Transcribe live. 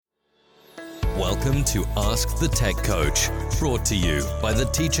Welcome to Ask the Tech Coach, brought to you by the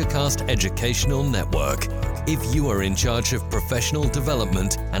TeacherCast Educational Network. If you are in charge of professional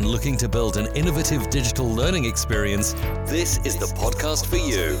development and looking to build an innovative digital learning experience, this is the podcast for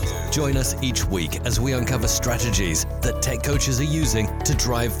you. Join us each week as we uncover strategies that tech coaches are using to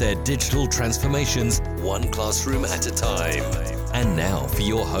drive their digital transformations one classroom at a time. And now for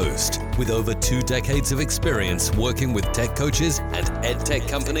your host, with over 2 decades of experience working with tech coaches and ed tech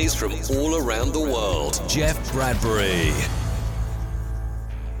companies from all around the world, Jeff Bradbury.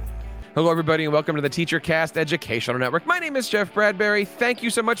 Hello, everybody, and welcome to the TeacherCast Educational Network. My name is Jeff Bradbury. Thank you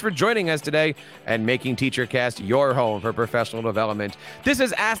so much for joining us today and making TeacherCast your home for professional development. This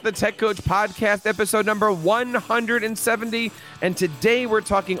is Ask the Tech Coach podcast, episode number 170, and today we're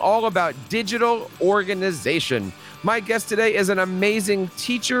talking all about digital organization. My guest today is an amazing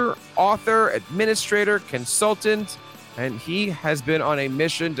teacher, author, administrator, consultant, and he has been on a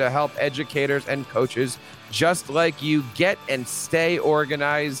mission to help educators and coaches just like you get and stay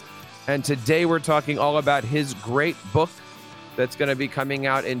organized. And today we're talking all about his great book that's going to be coming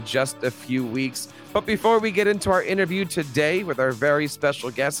out in just a few weeks. But before we get into our interview today with our very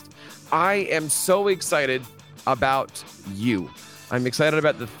special guest, I am so excited about you. I'm excited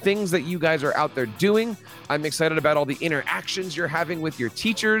about the things that you guys are out there doing. I'm excited about all the interactions you're having with your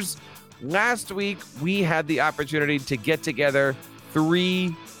teachers. Last week, we had the opportunity to get together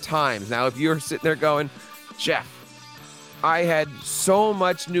 3 times. Now, if you're sitting there going, Jeff, I had so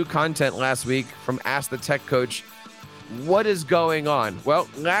much new content last week from Ask the Tech Coach. What is going on? Well,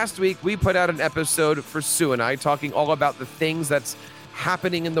 last week we put out an episode for Sue and I talking all about the things that's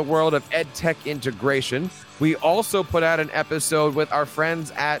happening in the world of ed tech integration. We also put out an episode with our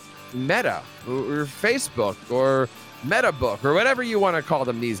friends at Meta or Facebook or MetaBook or whatever you want to call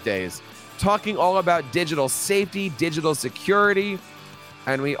them these days, talking all about digital safety, digital security.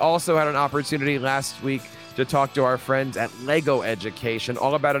 And we also had an opportunity last week to talk to our friends at Lego Education,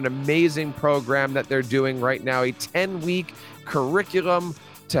 all about an amazing program that they're doing right now, a 10-week curriculum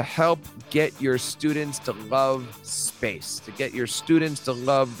to help get your students to love space, to get your students to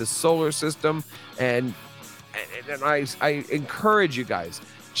love the solar system. And I encourage you guys,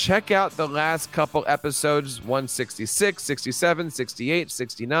 check out the last couple episodes, 166, 67, 68,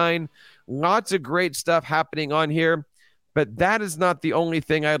 69. Lots of great stuff happening on here. But that is not the only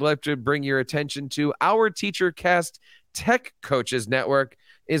thing I'd like to bring your attention to. Our TeacherCast Tech Coaches Network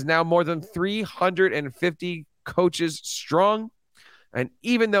is now more than 350 coaches strong. And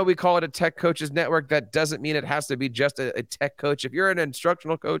even though we call it a Tech Coaches Network, that doesn't mean it has to be just a tech coach. If you're an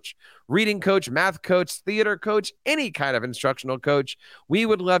instructional coach, reading coach, math coach, theater coach, any kind of instructional coach, we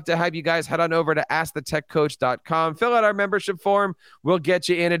would love to have you guys head on over to askthetechcoach.com. Fill out our membership form. We'll get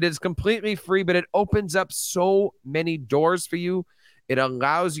you in. It is completely free, but it opens up so many doors for you. It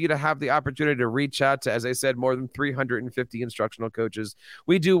allows you to have the opportunity to reach out to, as I said, more than 350 instructional coaches.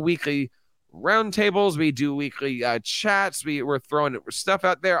 We do weekly roundtables, we do weekly chats, we're throwing stuff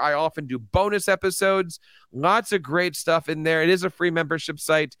out there. I often do bonus episodes, lots of great stuff in there. It is a free membership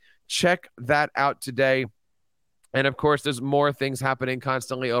site. Check that out today. And of course, there's more things happening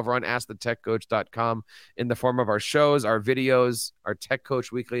constantly over on askthetechcoach.com in the form of our shows, our videos, our Tech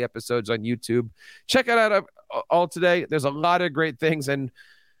Coach weekly episodes on YouTube. Check it out all today. There's a lot of great things. And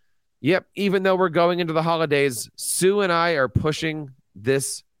yep, even though we're going into the holidays, Sue and I are pushing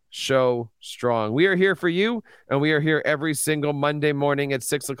this show strong. We are here for you, and we are here every single Monday morning at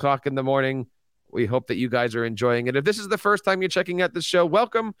 6 o'clock in the morning. We hope that you guys are enjoying it. If this is the first time you're checking out the show,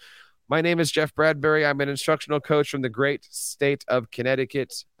 welcome. My name is Jeff Bradbury. I'm an instructional coach from the great state of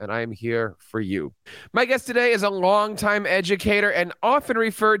Connecticut, and I am here for you. My guest today is a longtime educator and often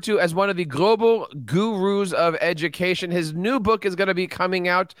referred to as one of the global gurus of education. His new book is going to be coming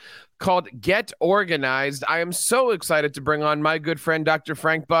out called Get Organized. I am so excited to bring on my good friend, Dr.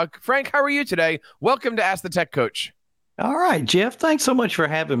 Frank Buck. Frank, how are you today? Welcome to Ask the Tech Coach. All right, Jeff, thanks so much for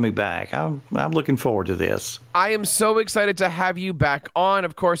having me back. I'm looking forward to this. I am so excited to have you back on.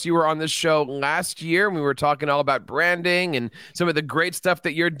 Of course, you were on this show last year, and we were talking all about branding and some of the great stuff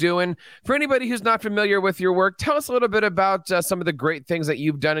that you're doing. For anybody who's not familiar with your work, tell us a little bit about some of the great things that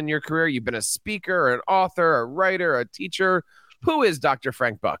you've done in your career. You've been a speaker, an author, a writer, a teacher. Who is Dr.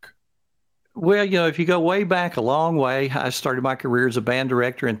 Frank Buck? Well, if you go way back a long way, I started my career as a band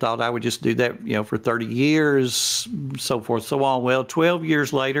director and thought I would just do that, for 30 years, so forth, so on. Well, 12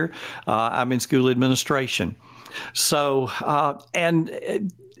 years later, I'm in school administration. So,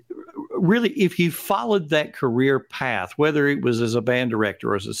 really, if you followed that career path, whether it was as a band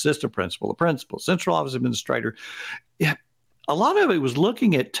director or as assistant principal, a principal, central office administrator, a lot of it was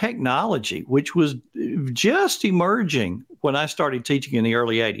looking at technology, which was just emerging when I started teaching in the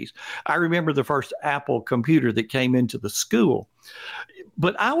early 80s. I remember the first Apple computer that came into the school.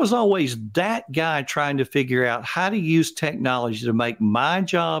 But I was always that guy trying to figure out how to use technology to make my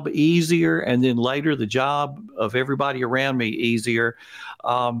job easier, and then later the job of everybody around me easier.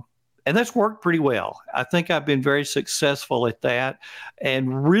 And that's worked pretty well. I think I've been very successful at that,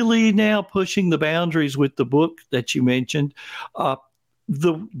 and really now pushing the boundaries with the book that you mentioned.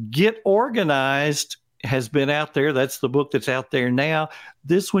 The Get Organized has been out there. That's the book that's out there now.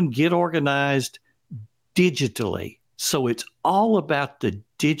 This one, Get Organized Digitally. So it's all about the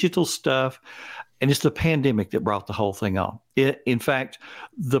digital stuff, and it's the pandemic that brought the whole thing on. In fact,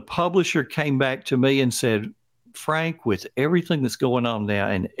 the publisher came back to me and said, Frank, with everything that's going on now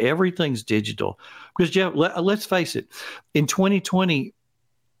and everything's digital, because Jeff, let's face it, in 2020,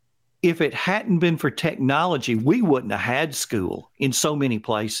 if it hadn't been for technology, we wouldn't have had school in so many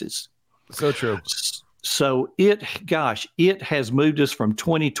places. So true. So it has moved us from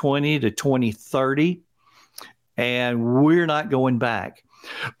 2020 to 2030, and we're not going back.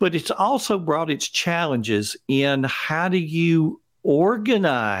 But it's also brought its challenges in how do you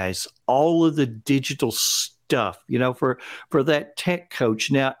organize all of the digital stuff, for that tech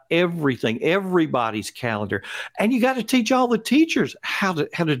coach. Now, everybody's calendar, and you got to teach all the teachers how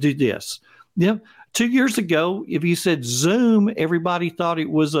to do this. 2 years ago, if you said Zoom, everybody thought it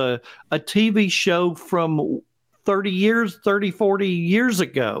was a TV show from 40 years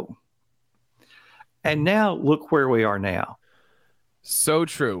ago. And now look where we are now. So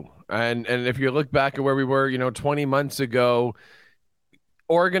true. And if you look back at where we were, 20 months ago,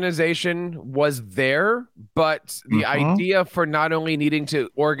 organization was there, but the idea for not only needing to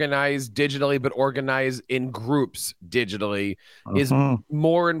organize digitally, but organize in groups digitally is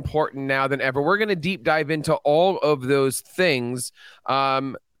more important now than ever. We're going to deep dive into all of those things.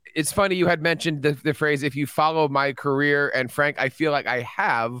 It's funny you had mentioned the phrase, if you follow my career, and Frank, I feel like I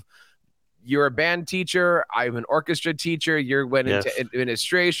have. You're a band teacher. I'm an orchestra teacher. You went into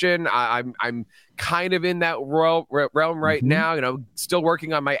administration. I'm kind of in that realm right now. Still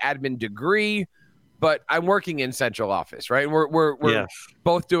working on my admin degree, but I'm working in central office, right? And we're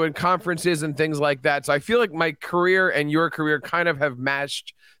both doing conferences and things like that. So I feel like my career and your career kind of have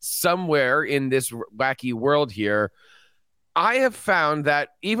matched somewhere in this wacky world here. I have found that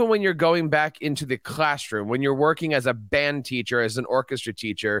even when you're going back into the classroom, when you're working as a band teacher, as an orchestra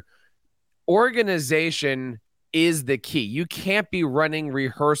teacher, organization is the key. You can't be running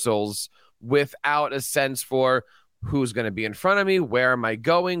rehearsals without a sense for who's going to be in front of me, where am I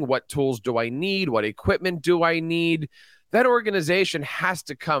going, what tools do I need, what equipment do I need. That organization has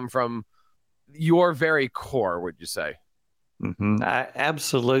to come from your very core, would you say?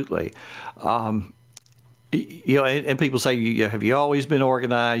 Absolutely. And people say, have you always been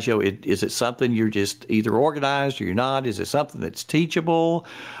organized? Is it something you're just either organized or you're not? Is it something that's teachable?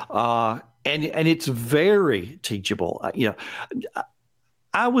 And it's very teachable.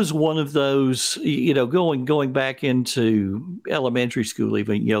 I was one of those, going back into elementary school,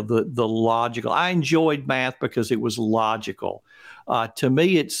 even, the logical. I enjoyed math because it was logical. To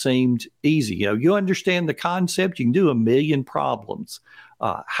me, it seemed easy. You understand the concept, you can do a million problems.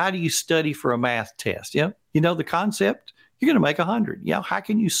 How do you study for a math test? You know the concept, you're going to make 100. How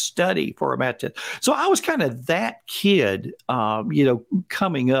can you study for a math test? So I was kind of that kid,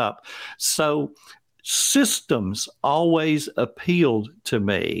 coming up. So systems always appealed to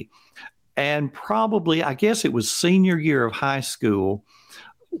me. And probably, I guess it was senior year of high school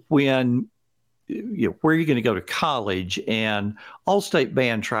when, where are you going to go to college, and all-state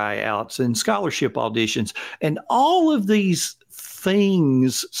band tryouts and scholarship auditions, and all of these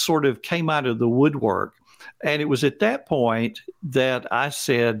things sort of came out of the woodwork. And it was at that point that I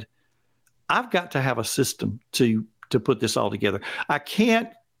said, I've got to have a system to put this all together. I can't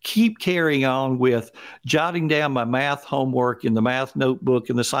keep carrying on with jotting down my math homework in the math notebook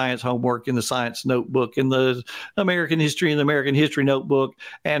and the science homework in the science notebook and the American history in the American history notebook,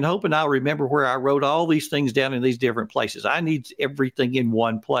 and hoping I'll remember where I wrote all these things down in these different places. I need everything in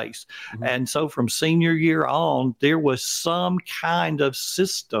one place. And so from senior year on, there was some kind of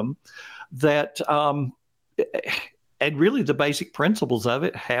system that, and really the basic principles of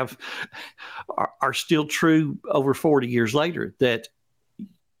it are still true over 40 years later, that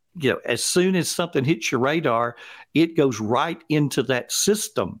as soon as something hits your radar, it goes right into that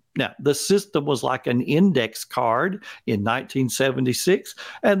system. Now, the system was like an index card in 1976,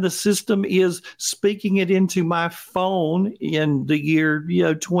 and the system is speaking it into my phone in the year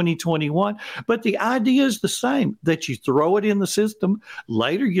 2021. But the idea is the same, that you throw it in the system.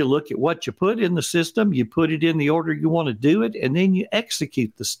 Later, you look at what you put in the system, you put it in the order you want to do it, and then you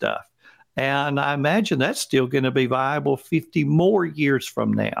execute the stuff. And I imagine that's still going to be viable 50 more years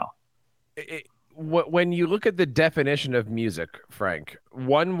from now. When you look at the definition of music, Frank,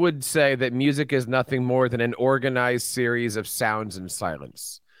 one would say that music is nothing more than an organized series of sounds and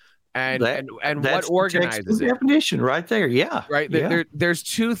silence. And what organizes it? Definition right there. Yeah. Right. Yeah. There's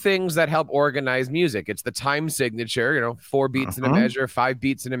two things that help organize music. It's the time signature, 4 beats in a measure, 5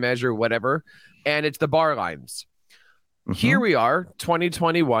 beats in a measure, whatever. And it's the bar lines. Here we are,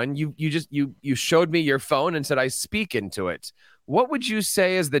 2021. You showed me your phone and said I speak into it. What would you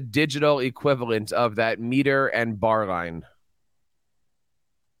say is the digital equivalent of that meter and bar line?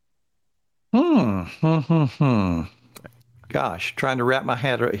 Gosh, trying to wrap my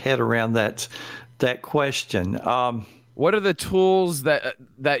head around that question. What are the tools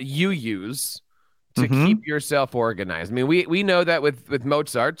that you use to keep yourself organized? I mean, we know that with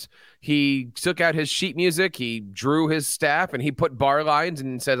Mozart, he took out his sheet music, he drew his staff, and he put bar lines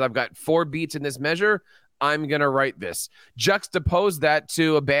and says, I've got 4 beats in this measure. I'm going to write this. Juxtapose that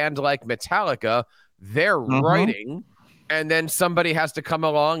to a band like Metallica. They're writing, and then somebody has to come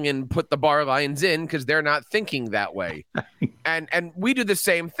along and put the bar lines in because they're not thinking that way. and we do the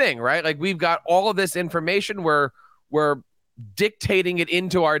same thing, right? Like, we've got all of this information where we're dictating it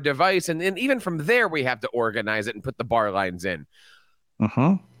into our device, and then even from there we have to organize it and put the bar lines in.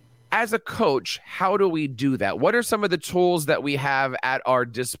 As a coach, how do we do that? What are some of the tools that we have at our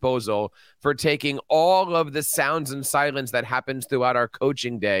disposal for taking all of the sounds and silence that happens throughout our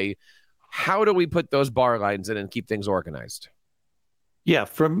coaching day? How do we put those bar lines in and keep things organized? Yeah,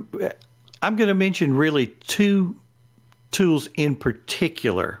 I'm going to mention really 2 tools in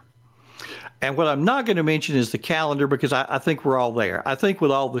particular. And what I'm not going to mention is the calendar, because I think we're all there. I think with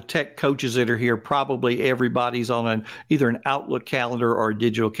all the tech coaches that are here, probably everybody's on either an Outlook calendar or a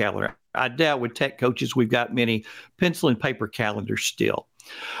digital calendar. I doubt with tech coaches we've got many pencil and paper calendars still.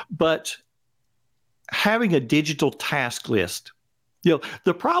 But having a digital task list,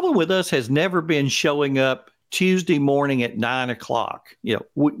 the problem with us has never been showing up Tuesday morning at 9:00.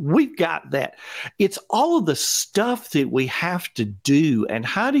 We've got that. It's all of the stuff that we have to do. And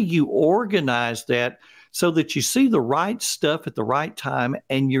how do you organize that so that you see the right stuff at the right time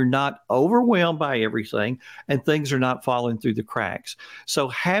and you're not overwhelmed by everything and things are not falling through the cracks? So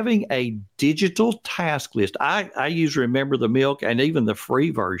having a digital task list, I use Remember the Milk, and even the free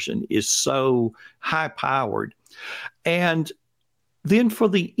version is so high powered. And then for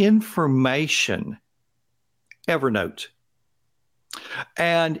the information, Evernote.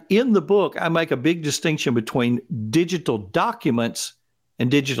 And in the book, I make a big distinction between digital documents and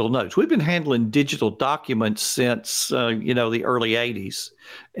digital notes. We've been handling digital documents since, the early 80s.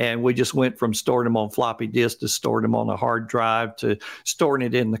 And we just went from storing them on floppy disk to storing them on a hard drive to storing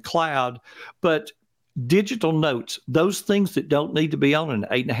it in the cloud. But digital notes, those things that don't need to be on an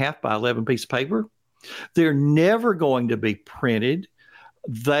 8.5 by 11 piece of paper, they're never going to be printed.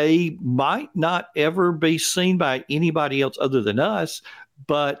 They might not ever be seen by anybody else other than us,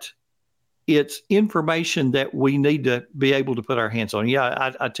 but it's information that we need to be able to put our hands on.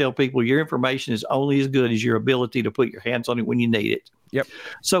 Yeah, I tell people your information is only as good as your ability to put your hands on it when you need it. Yep.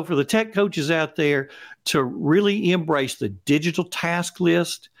 So for the tech coaches out there to really embrace the digital task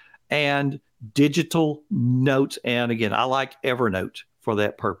list and digital notes, and again, I like Evernote for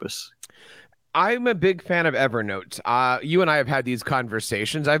that purpose. I'm a big fan of Evernote. You and I have had these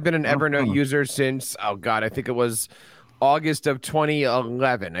conversations. I've been an Evernote user since, I think it was August of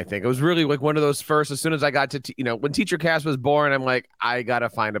 2011. I think it was really like one of those first, as soon as I got to, when TeacherCast was born, I'm like, I got to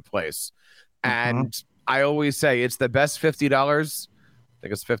find a place. And I always say it's the best $50. I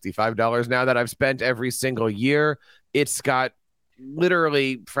think it's $55 now that I've spent every single year. It's got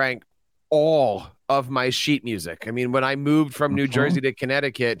literally, Frank, all of my sheet music. I mean, when I moved from New Jersey to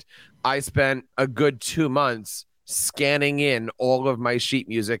Connecticut, I spent a good 2 months scanning in all of my sheet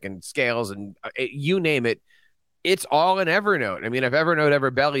music and scales and you name it. It's all in Evernote. I mean, if Evernote ever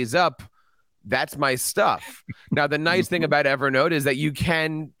bellies up, that's my stuff. Now, the nice thing about Evernote is that you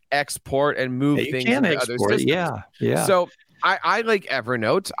can export and move things into other systems. Yeah. So I like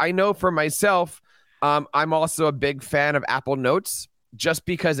Evernote. I know for myself, I'm also a big fan of Apple Notes just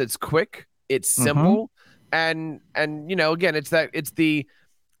because it's quick, it's simple, and again,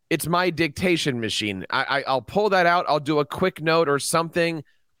 it's my dictation machine. I'll pull that out. I'll do a quick note or something.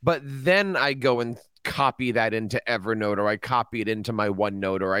 but then I go and copy that into Evernote, or I copy it into my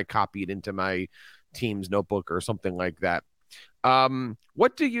OneNote, or I copy it into my Teams notebook or something like that.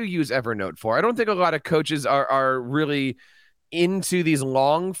 What do you use Evernote for? I don't think a lot of coaches are really into these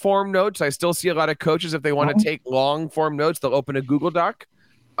long form notes. I still see a lot of coaches, if they want to take long form notes, they'll open a Google Doc.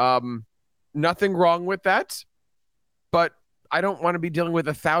 Nothing wrong with that, but I don't want to be dealing with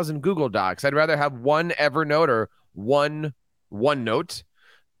 1,000 Google Docs. I'd rather have one Evernote or one OneNote.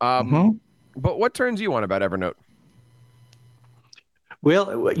 But what turns you on about Evernote?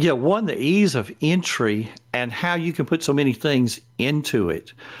 Well, yeah, one, the ease of entry and how you can put so many things into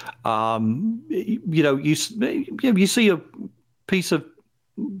it. You see a piece of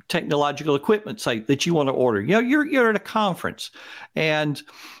technological equipment, say, that you want to order. You're at a conference, and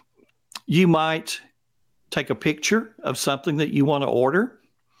you might take a picture of something that you want to order,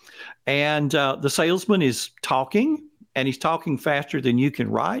 and the salesman is talking, and he's talking faster than you can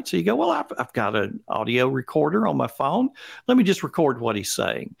write. So you go, well, I've got an audio recorder on my phone. Let me just record what he's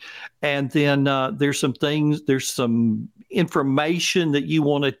saying. And then there's some information that you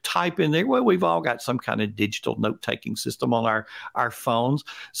want to type in there. Well, we've all got some kind of digital note-taking system on our phones.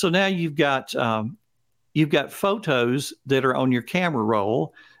 So now you've got photos that are on your camera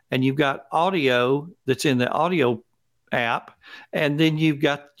roll, and you've got audio that's in the audio app, and then you've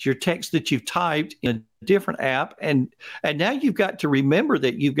got your text that you've typed in a different app, and now you've got to remember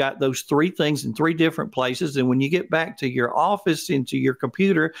that you've got those three things in three different places, and when you get back to your office, into your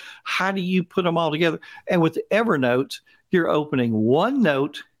computer, how do you put them all together? And with Evernote, you're opening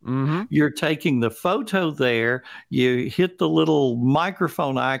OneNote, you're taking the photo there, you hit the little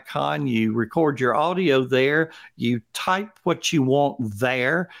microphone icon, you record your audio there, you type what you want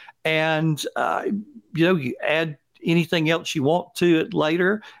there, and you add anything else you want to it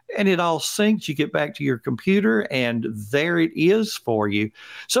later, and it all syncs. You get back to your computer, and there it is for you.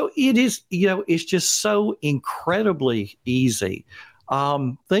 So it is, it's just so incredibly easy.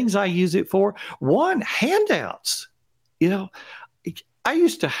 Things I use it for: one, handouts. I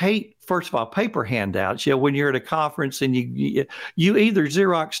used to hate, first of all, paper handouts. When you're at a conference and you either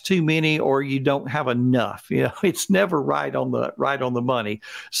Xerox too many or you don't have enough. It's never right on the money.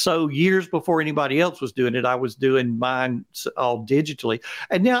 So years before anybody else was doing it, I was doing mine all digitally,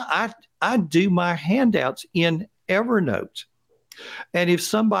 and now I do my handouts in Evernote. And if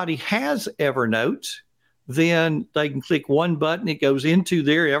somebody has Evernote, then they can click one button. It goes into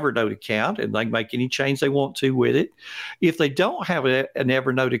their Evernote account, and they can make any change they want to with it. If they don't have an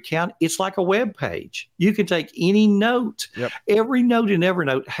Evernote account, it's like a web page. You can take any note. Yep. Every note in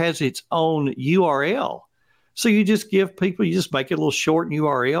Evernote has its own URL. So you just make it a little short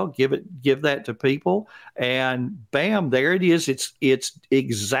URL, give that to people, and bam, there it is. It's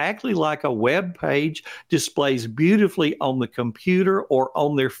exactly like a web page, displays beautifully on the computer or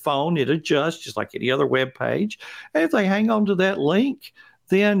on their phone. It adjusts just like any other web page. And if they hang on to that link,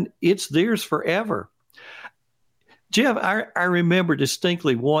 then it's theirs forever. Jeff, I remember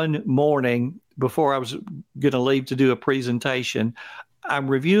distinctly one morning before I was going to leave to do a presentation, I'm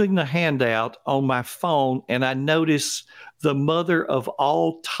reviewing the handout on my phone, and I notice the mother of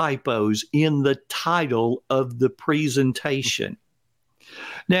all typos in the title of the presentation.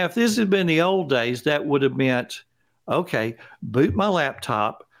 Now, if this had been the old days, that would have meant, okay, boot my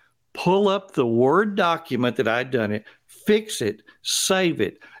laptop, pull up the Word document that I'd done it, fix it, save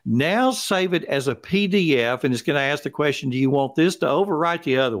it. Now save it as a PDF, and it's going to ask the question, do you want this to overwrite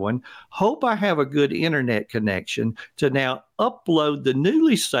the other one? Hope I have a good internet connection to now upload the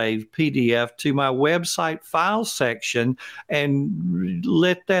newly saved PDF to my website file section and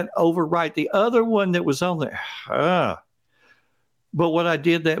let that overwrite the other one that was on there. But what I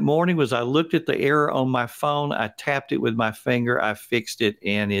did that morning was I looked at the error on my phone, I tapped it with my finger, I fixed it,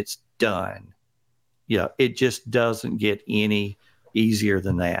 and it's done. It just doesn't get any easier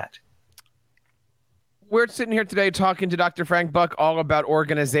than that. We're sitting here today talking to Dr. Frank Buck all about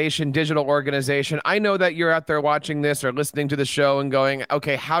organization, digital organization. I know that you're out there watching this or listening to the show and going,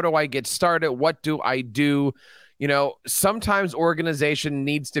 okay, how do I get started? What do I do? Sometimes organization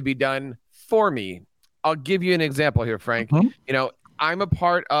needs to be done for me. I'll give you an example here, Frank. I'm a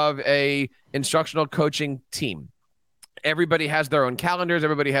part of a instructional coaching team. Everybody has their own calendars.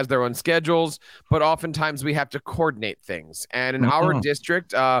 Everybody has their own schedules, but oftentimes we have to coordinate things. And in our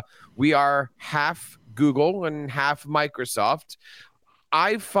district, we are half Google and half Microsoft.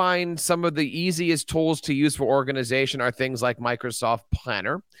 I find some of the easiest tools to use for organization are things like Microsoft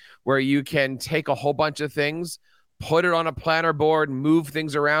Planner, where you can take a whole bunch of things, put it on a planner board, move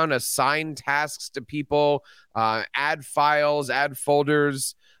things around, assign tasks to people, add files, add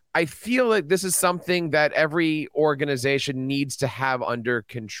folders. I feel like this is something that every organization needs to have under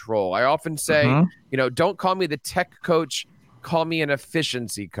control. I often say, don't call me the tech coach, call me an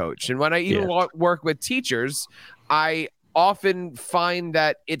efficiency coach. And when I even work with teachers, I often find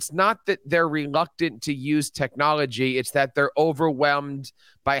that it's not that they're reluctant to use technology, it's that they're overwhelmed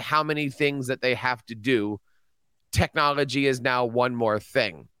by how many things that they have to do. Technology is now one more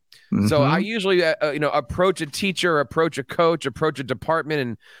thing. So I usually, approach a teacher, approach a coach, approach a department.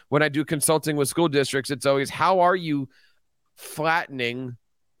 And when I do consulting with school districts, it's always, how are you flattening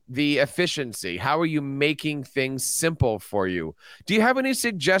the efficiency? How are you making things simple for you? Do you have any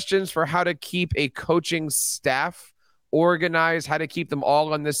suggestions for how to keep a coaching staff organized, how to keep them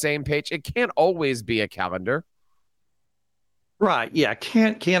all on the same page? It can't always be a calendar. Right. Yeah.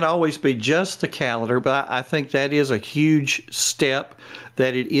 Can't always be just the calendar, but I think that is a huge step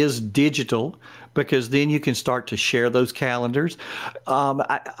that it is digital, because then you can start to share those calendars.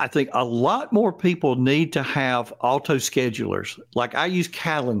 I think a lot more people need to have auto schedulers. Like I use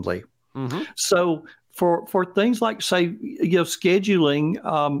Calendly. So for things like, say, scheduling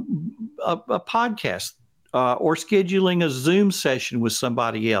a podcast or scheduling a Zoom session with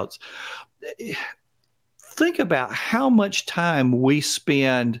somebody else. Think about how much time we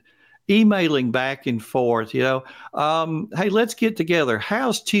spend emailing back and forth, hey, let's get together.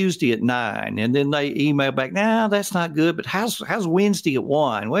 How's Tuesday at 9? And then they email back, no, that's not good. But how's Wednesday at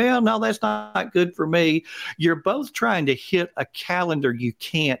 1? Well, no, that's not good for me. You're both trying to hit a calendar you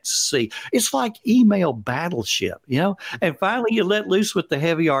can't see. It's like email battleship, and finally you let loose with the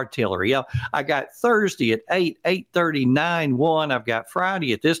heavy artillery. I got Thursday at 8, 8:30, 9, 1. I've got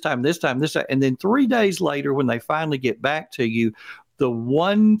Friday at this time. And then 3 days later, when they finally get back to you, the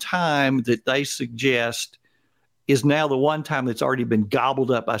one time that they suggest is now the one time that's already been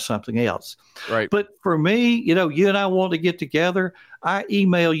gobbled up by something else. Right. But for me, you and I want to get together. I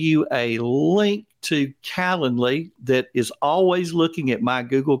email you a link to Calendly that is always looking at my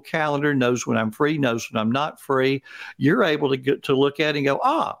Google Calendar, knows when I'm free, knows when I'm not free. You're able to get to look at it and go,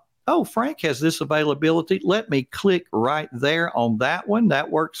 oh, Frank has this availability. Let me click right there on that one.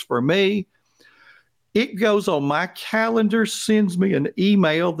 That works for me. It goes on my calendar, sends me an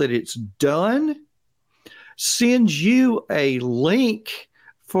email that it's done, sends you a link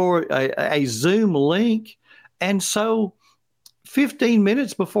for a Zoom link. And so 15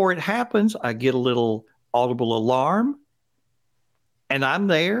 minutes before it happens, I get a little audible alarm and I'm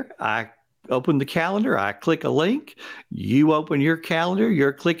there. I open the calendar, I click a link, you open your calendar,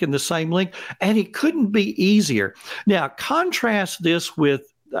 you're clicking the same link, and it couldn't be easier. Now, contrast this with,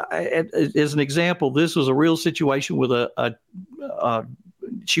 as an example, this was a real situation with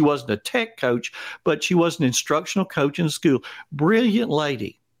she wasn't a tech coach, but she was an instructional coach in school. Brilliant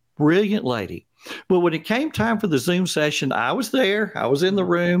lady. But when it came time for the Zoom session, I was there, I was in the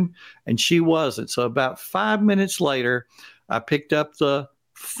room, and she wasn't. So about 5 minutes later, I picked up the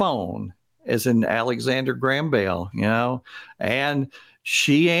phone, as in Alexander Graham Bell, and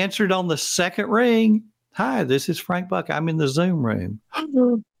she answered on the second ring. Hi, this is Frank Buck. I'm in the Zoom room.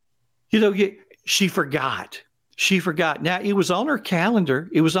 She forgot. Now, it was on her calendar.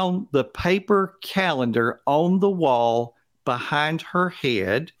 It was on the paper calendar on the wall behind her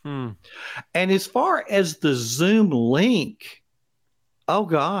head. And as far as the Zoom link, oh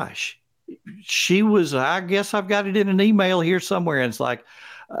gosh, she was, I guess I've got it in an email here somewhere. And it's like,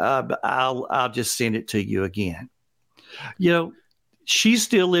 I'll just send it to you again. She's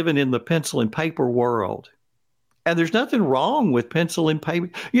still living in the pencil and paper world. And there's nothing wrong with pencil and paper.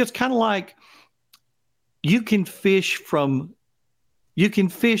 It's kind of like you can fish from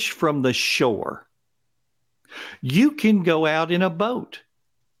the shore. You can go out in a boat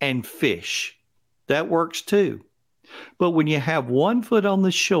and fish. That works too. But when you have 1 foot on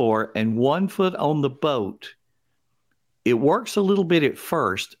the shore and 1 foot on the boat, it works a little bit at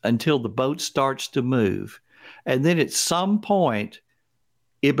first until the boat starts to move. And then at some point,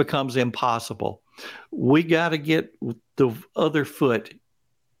 it becomes impossible. We got to get the other foot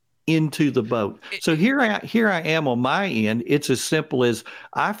into the boat. So here I am on my end. It's as simple as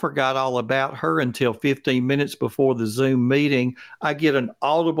I forgot all about her until 15 minutes before the Zoom meeting. I get an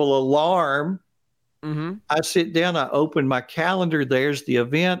audible alarm. I sit down, I open my calendar. There's the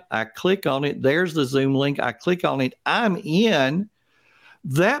event. I click on it. There's the Zoom link. I click on it. I'm in.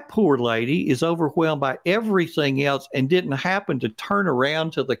 That poor lady is overwhelmed by everything else and didn't happen to turn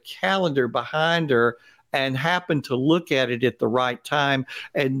around to the calendar behind her and happen to look at it at the right time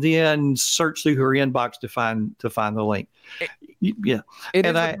and then search through her inbox to find the link. It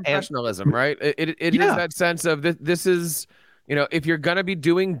is professionalism, right? It is that sense of this is, if you're going to be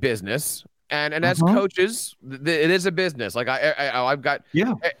doing business, And as coaches, it is a business. Like I've got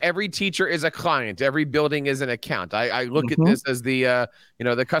every teacher is a client. Every building is an account. I look at this as the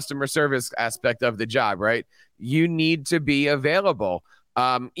the customer service aspect of the job, right? You need to be available.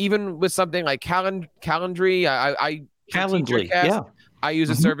 Even with something like Calendly, I use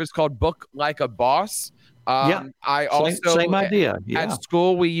a service called Book Like a Boss. I also same idea. At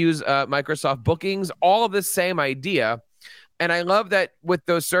school we use Microsoft Bookings. All of the same idea. And I love that with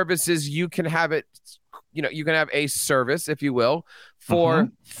those services, you can have it, you can have a service, if you will, for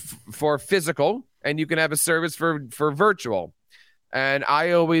physical, and you can have a service for virtual. And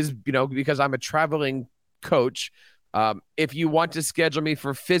I always, because I'm a traveling coach, if you want to schedule me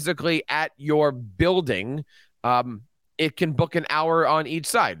for physically at your building, it can book an hour on each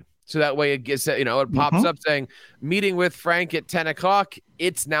side. So that way it gets, it pops up saying, meeting with Frank at 10 o'clock.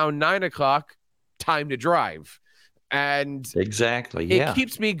 It's now 9 o'clock, time to drive. And it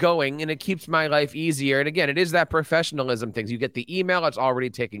keeps me going, and it keeps my life easier. And again, it is that professionalism things. You get the email, it's already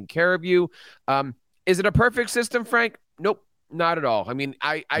taking care of you. Is it a perfect system, Frank? Nope, not at all. I mean,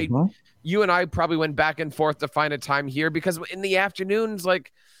 you and I probably went back and forth to find a time here, because in the afternoons,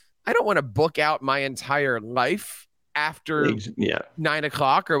 like, I don't want to book out my entire life after 9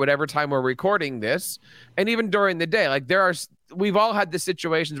 o'clock or whatever time we're recording this. And even during the day, like we've all had the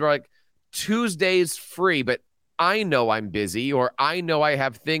situations where like Tuesday's free, but I know I'm busy, or I know I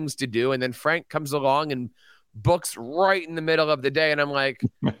have things to do. And then Frank comes along and books right in the middle of the day. And I'm like,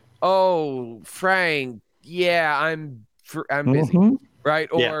 oh, Frank, yeah, I'm busy. Right.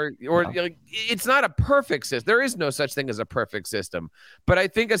 Or like, it's not a perfect system. There is no such thing as a perfect system, but I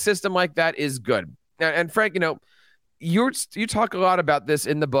think a system like that is good. And Frank, you talk a lot about this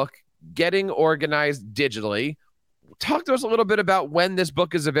in the book, getting organized digitally. Talk to us a little bit about when this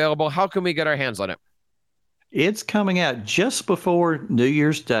book is available. How can we get our hands on it? It's coming out just before New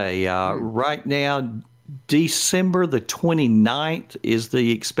Year's Day. Right now, December the 29th is the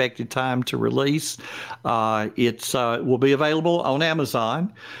expected time to release. It will be available on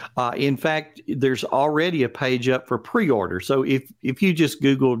Amazon. In fact, there's already a page up for pre-order. So if you just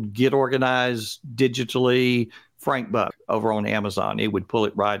Googled Get Organized Digitally Frank Buck over on Amazon, it would pull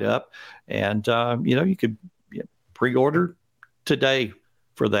it right up. And, you could pre-order today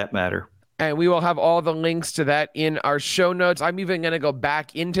for that matter. And we will have all the links to that in our show notes. I'm even going to go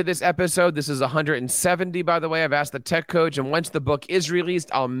back into this episode. This is 170, by the way. I've asked the tech coach, and once the book is released,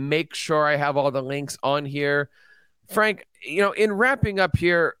 I'll make sure I have all the links on here. Frank, in wrapping up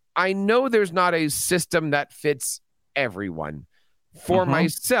here, I know there's not a system that fits everyone. For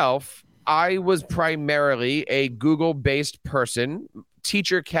myself, I was primarily a Google-based person.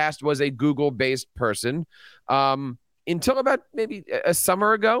 TeacherCast was a Google-based person. Until about maybe a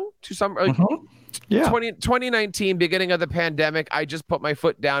summer ago, 2019, beginning of the pandemic, I just put my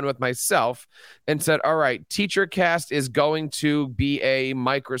foot down with myself and said, all right, TeacherCast is going to be a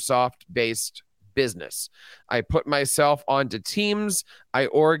Microsoft-based business. I put myself onto Teams. I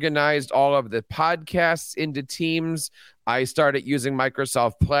organized all of the podcasts into Teams. I started using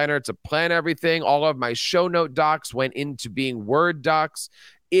Microsoft Planner to plan everything. All of my show note docs went into being Word docs.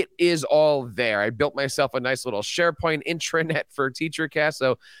 It is all there. I built myself a nice little SharePoint intranet for TeacherCast.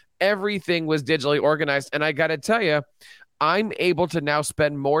 So everything was digitally organized. And I got to tell you, I'm able to now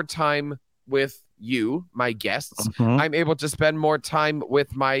spend more time with you, my guests. I'm able to spend more time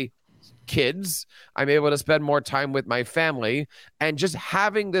with my kids. I'm able to spend more time with my family. And just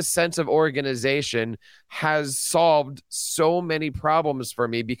having this sense of organization has solved so many problems for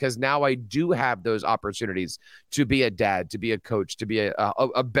me, because now I do have those opportunities to be a dad, to be a coach, to be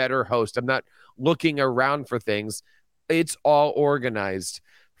a better host. I'm not looking around for things. It's all organized.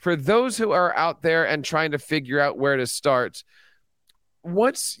 For those who are out there and trying to figure out where to start,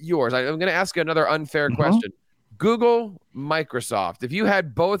 what's yours? I'm going to ask you another unfair question. Google, Microsoft. If you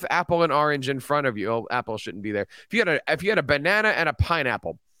had both apple and orange in front of you, apple shouldn't be there. If you had a banana and a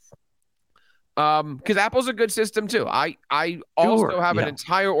pineapple, because Apple's a good system too. I also have an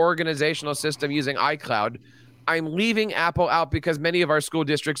entire organizational system using iCloud. I'm leaving Apple out because many of our school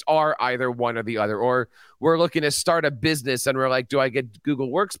districts are either one or the other, or we're looking to start a business and we're like, do I get Google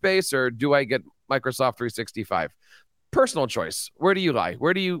Workspace or do I get Microsoft 365? Personal choice. Where do you lie?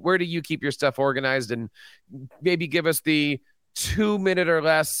 Where do you keep your stuff organized? And maybe give us the 2-minute or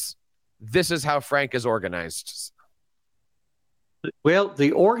less, this is how Frank is organized. Well,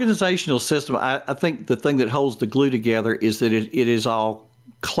 the organizational system, I think the thing that holds the glue together is that it is all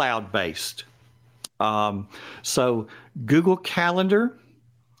cloud-based. So Google Calendar,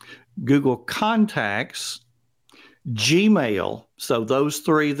 Google Contacts, Gmail. So those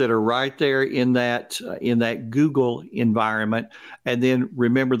three that are right there in that Google environment. And then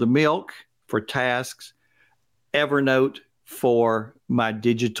remember the milk for tasks, Evernote for my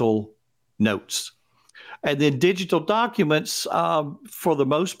digital notes. And then digital documents, for the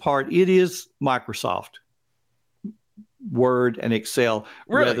most part, it is Microsoft Word and Excel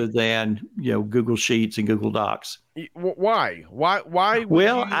rather than Google Sheets and Google Docs. Why? Why would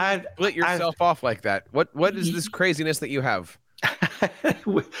you split yourself off like that? What is this craziness that you have?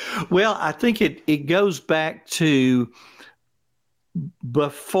 Well, I think it goes back to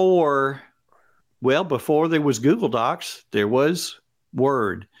before there was Google Docs, there was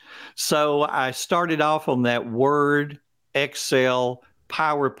Word. So I started off on that Word, Excel,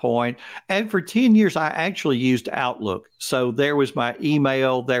 PowerPoint, and for 10 years I actually used Outlook. So there was my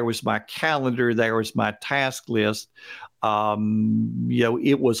email, there was my calendar, there was my task list.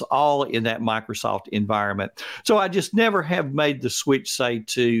 It was all in that Microsoft environment. So I just never have made the switch, say,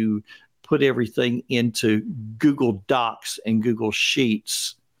 to put everything into Google Docs and Google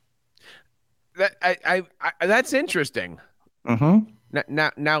Sheets. That's interesting. Mm-hmm.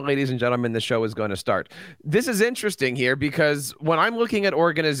 Now, ladies and gentlemen, the show is going to start. This is interesting here because when I'm looking at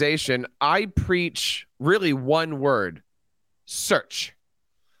organization, I preach really one word: search,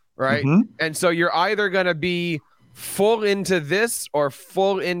 right? Mm-hmm. And so you're either going to be full into this or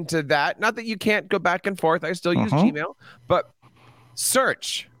full into that. Not that you can't go back and forth. I still use Gmail, but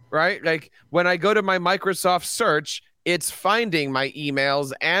search, right? Like when I go to my Microsoft search, it's finding my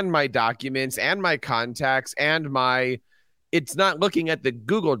emails and my documents and my contacts and it's not looking at the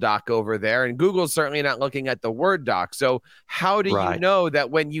Google Doc over there, and Google's certainly not looking at the Word doc. So how do you know that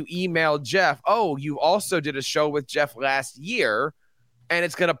when you email Jeff, you also did a show with Jeff last year, and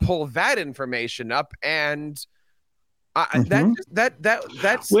it's going to pull that information up? And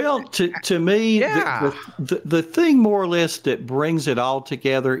that's well, to me, the thing more or less that brings it all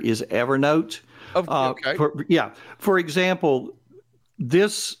together is Evernote. Okay. For example,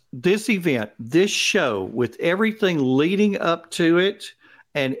 this event, this show, with everything leading up to it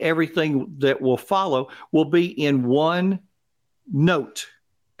and everything that will follow, will be in one note.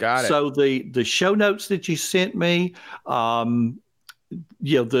 Got it. So the show notes that you sent me, the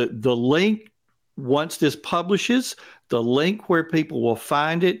link, once this publishes, the link where people will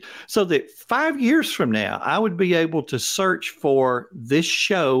find it, so that 5 years from now, I would be able to search for this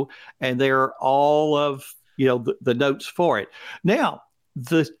show and there are all of the notes for it. Now,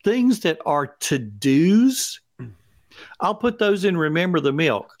 the things that are to-dos, I'll put those in Remember the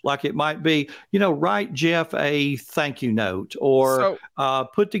Milk. Like it might be, write Jeff a thank you note, or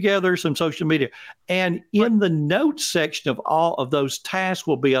put together some social media. And in the notes section of all of those tasks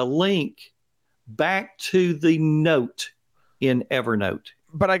will be a link back to the note in Evernote.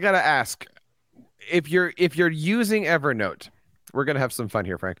 But I got to ask, if you're using Evernote, we're going to have some fun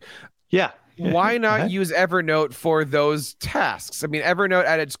here, Frank. Yeah. Why not use Evernote for those tasks? I mean, Evernote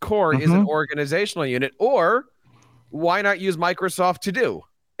at its core is an organizational unit. Or why not use Microsoft To Do?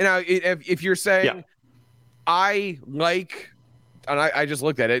 If you're saying, I like, and I just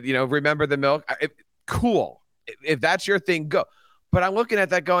looked at it, Remember the Milk, cool. If that's your thing, go. But I'm looking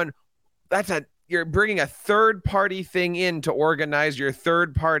at that going, you're bringing a third-party thing in to organize your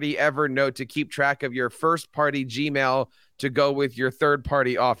third-party Evernote to keep track of your first-party Gmail to go with your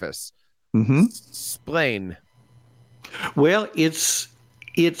third-party Office. Mm-hmm. Explain. Well, it's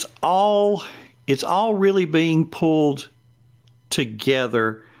all really being pulled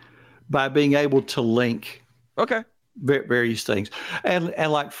together by being able to link various things. And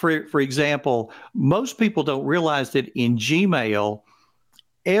like for example, most people don't realize that in Gmail,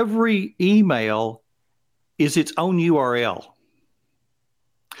 every email is its own URL.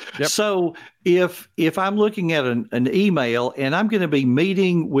 Yep. So if I'm looking at an email and I'm going to be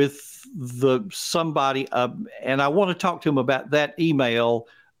meeting with somebody and I want to talk to them about that email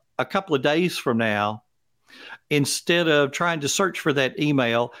a couple of days from now, instead of trying to search for that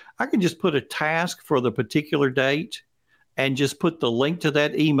email, I can just put a task for the particular date and just put the link to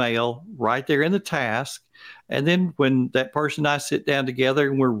that email right there in the task. And then when that person and I sit down together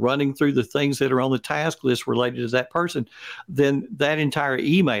and we're running through the things that are on the task list related to that person, then that entire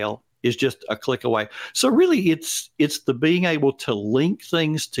email is just a click away. So really it's the being able to link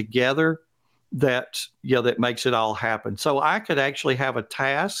things together that makes it all happen. So I could actually have a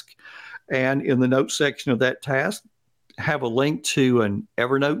task, and in the notes section of that task, have a link to an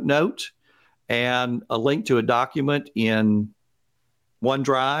Evernote note and a link to a document in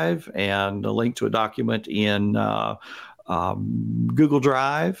OneDrive and a link to a document in Google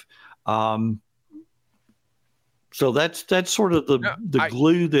Drive. So that's sort of the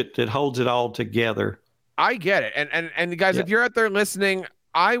glue that holds it all together. I get it. And guys, if you're out there listening,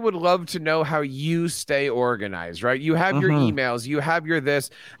 I would love to know how you stay organized, right? You have your emails, you have your this.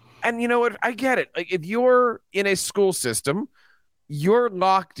 And you know what? I get it. Like if you're in a school system, you're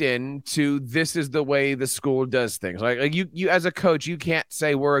locked in to this is the way the school does things. Like you as a coach, you can't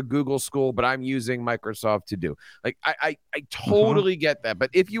say we're a Google school, but I'm using Microsoft to do. Like I totally get that. But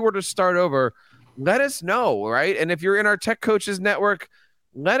if you were to start over, let us know, right? And if you're in our Tech Coaches Network,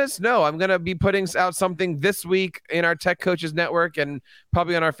 let us know. I'm going to be putting out something this week in our Tech Coaches Network and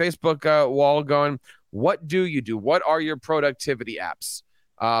probably on our Facebook wall going, what do you do? What are your productivity apps?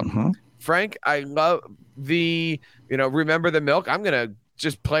 Frank, I love the, remember the milk. I'm going to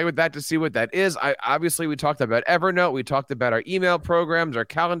just play with that to see what that is. Obviously we talked about Evernote. We talked about our email programs, our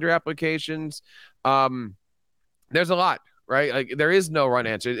calendar applications. There's a lot, right? Like there is no right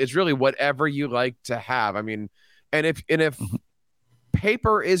answer. It's really whatever you like to have. I mean, and if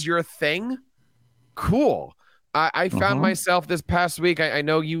paper is your thing, cool. I found myself this past week. I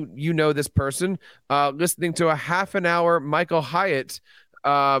know you know this person, listening to a half an hour Michael Hyatt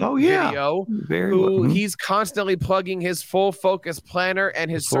video. He's constantly plugging his Full Focus Planner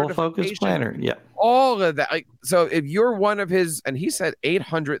and his Full Focus Planner. Yeah, all of that. Like, so if you're one of his, and he said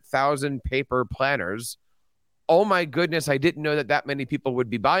 800,000 paper planners. Oh my goodness, I didn't know that many people would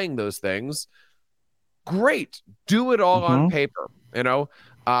be buying those things. Great, do it all on paper.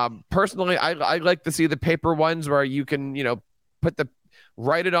 Personally, I like to see the paper ones where you can,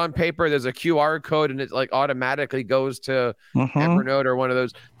 write it on paper. There's a QR code and it like automatically goes to Evernote or one of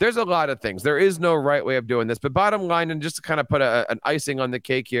those. There's a lot of things. There is no right way of doing this, but bottom line, and just to kind of put an icing on the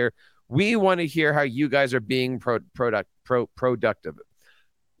cake here, we want to hear how you guys are being productive.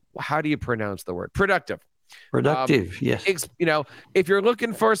 How do you pronounce the word? Productive. Yes. If you're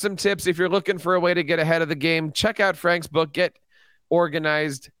looking for some tips, if you're looking for a way to get ahead of the game, check out Frank's book, Get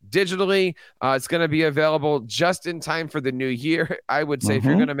Organized Digitally. It's going to be available just in time for the new year. I would say if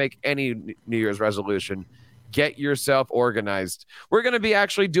you're going to make any New Year's resolution, get yourself organized. We're going to be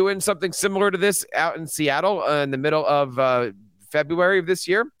actually doing something similar to this out in Seattle in the middle of February of this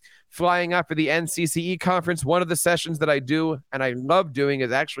year, flying out for the NCCE conference. One of the sessions that I do and I love doing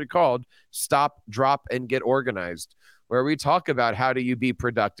is actually called Stop, Drop, and Get Organized, where we talk about how do you be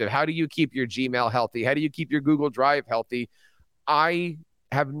productive? How do you keep your Gmail healthy? How do you keep your Google Drive healthy? I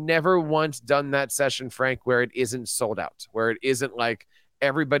have never once done that session, Frank, where it isn't sold out, where it isn't like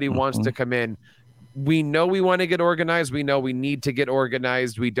everybody wants to come in. We know we want to get organized. We know we need to get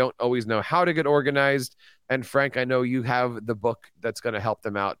organized. We don't always know how to get organized. And Frank, I know you have the book that's going to help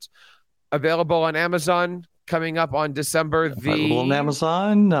them out. Available on Amazon, coming up on December Available on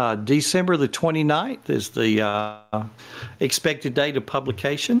Amazon. December the 29th is the expected date of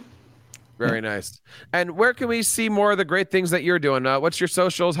publication. Very nice. And where can we see more of the great things that you're doing? What's your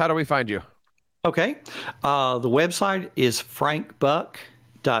socials? How do we find you? Okay. The website is frankbuck.org.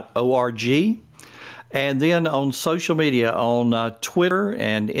 And then on social media, on Twitter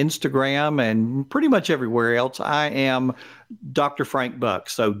and Instagram and pretty much everywhere else, I am Dr. Frank Buck.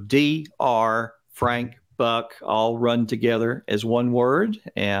 So Dr. Frank Buck, all run together as one word.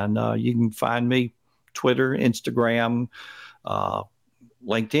 And you can find me Twitter, Instagram,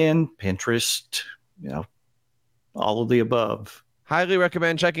 LinkedIn, Pinterest, all of the above. Highly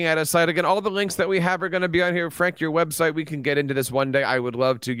recommend checking out his site. Again, all the links that we have are going to be on here. Frank, your website, we can get into this one day. I would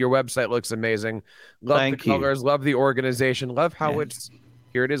love to. Your website looks amazing. Love the colors, love the organization, love how it's,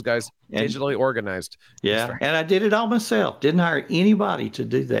 here it is, guys, digitally organized. Yeah, and I did it all myself. Didn't hire anybody to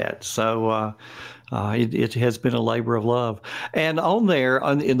do that. So it has been a labor of love. And on there,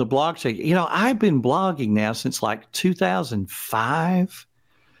 in the blog section, I've been blogging now since like 2005.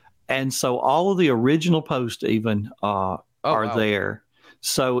 And so all of the original posts even are there.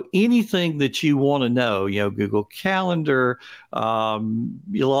 So anything that you want to know, Google Calendar, a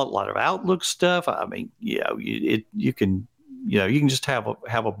lot of Outlook stuff. I mean, you can just have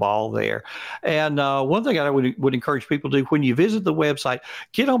a ball there. And one thing I would encourage people to do when you visit the website,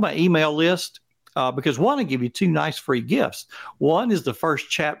 get on my email list. Because one, I give you two nice free gifts. One is the first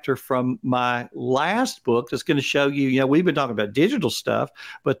chapter from my last book that's going to show you, we've been talking about digital stuff,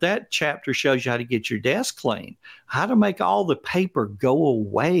 but that chapter shows you how to get your desk clean, how to make all the paper go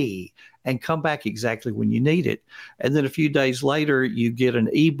away and come back exactly when you need it. And then a few days later, you get an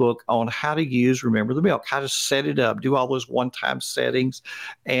ebook on how to use Remember the Milk, how to set it up, do all those one-time settings,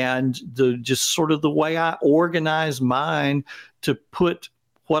 and just sort of the way I organize mine to put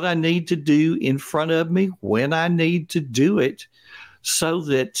what I need to do in front of me when I need to do it, so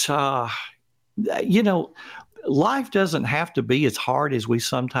that, life doesn't have to be as hard as we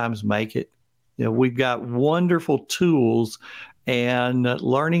sometimes make it. We've got wonderful tools, and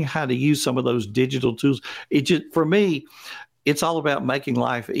learning how to use some of those digital tools. For me, it's all about making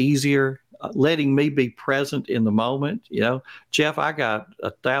life easier, letting me be present in the moment. Jeff, I got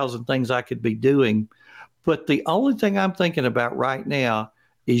 1,000 things I could be doing, but the only thing I'm thinking about right now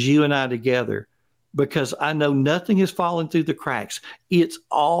is you and I together, because I know nothing has fallen through the cracks. It's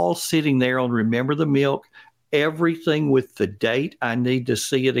all sitting there on Remember the Milk, everything with the date. I need to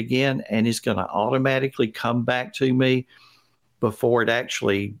see it again, and it's going to automatically come back to me before it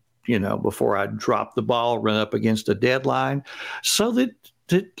actually, before I drop the ball, run up against a deadline, so that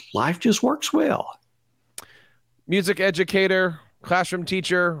life just works well. Music educator, classroom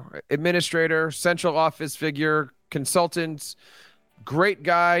teacher, administrator, central office figure, consultant, great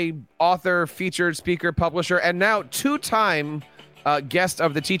guy, author, featured speaker, publisher, and now two-time guest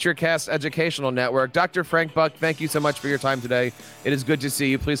of the TeacherCast Educational Network. Dr. Frank Buck, thank you so much for your time today. It is good to see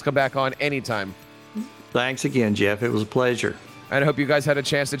you. Please come back on anytime. Thanks again, Jeff. It was a pleasure. And I hope you guys had a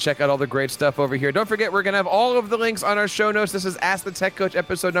chance to check out all the great stuff over here. Don't forget, we're going to have all of the links on our show notes. This is Ask the Tech Coach,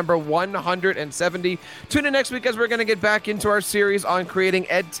 episode number 170. Tune in next week as we're going to get back into our series on creating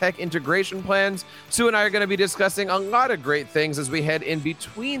ed tech integration plans. Sue and I are going to be discussing a lot of great things as we head in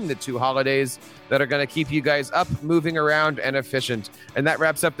between the two holidays that are going to keep you guys up, moving around, and efficient. And that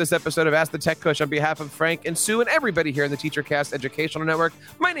wraps up this episode of Ask the Tech Coach. On behalf of Frank and Sue and everybody here in the TeacherCast Educational Network,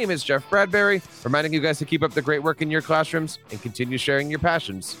 my name is Jeff Bradbury, reminding you guys to keep up the great work in your classrooms and continue sharing your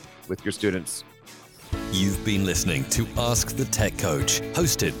passions with your students. You've been listening to Ask the Tech Coach,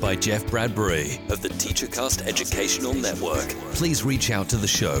 hosted by Jeff Bradbury of the TeacherCast Educational Network. Please reach out to the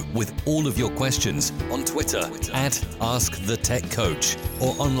show with all of your questions on Twitter at AskTheTechCoach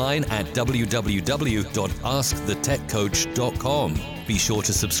or online at www.askthetechcoach.com. Be sure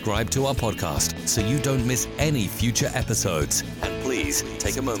to subscribe to our podcast so you don't miss any future episodes. And please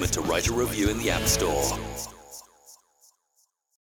take a moment to write a review in the App Store.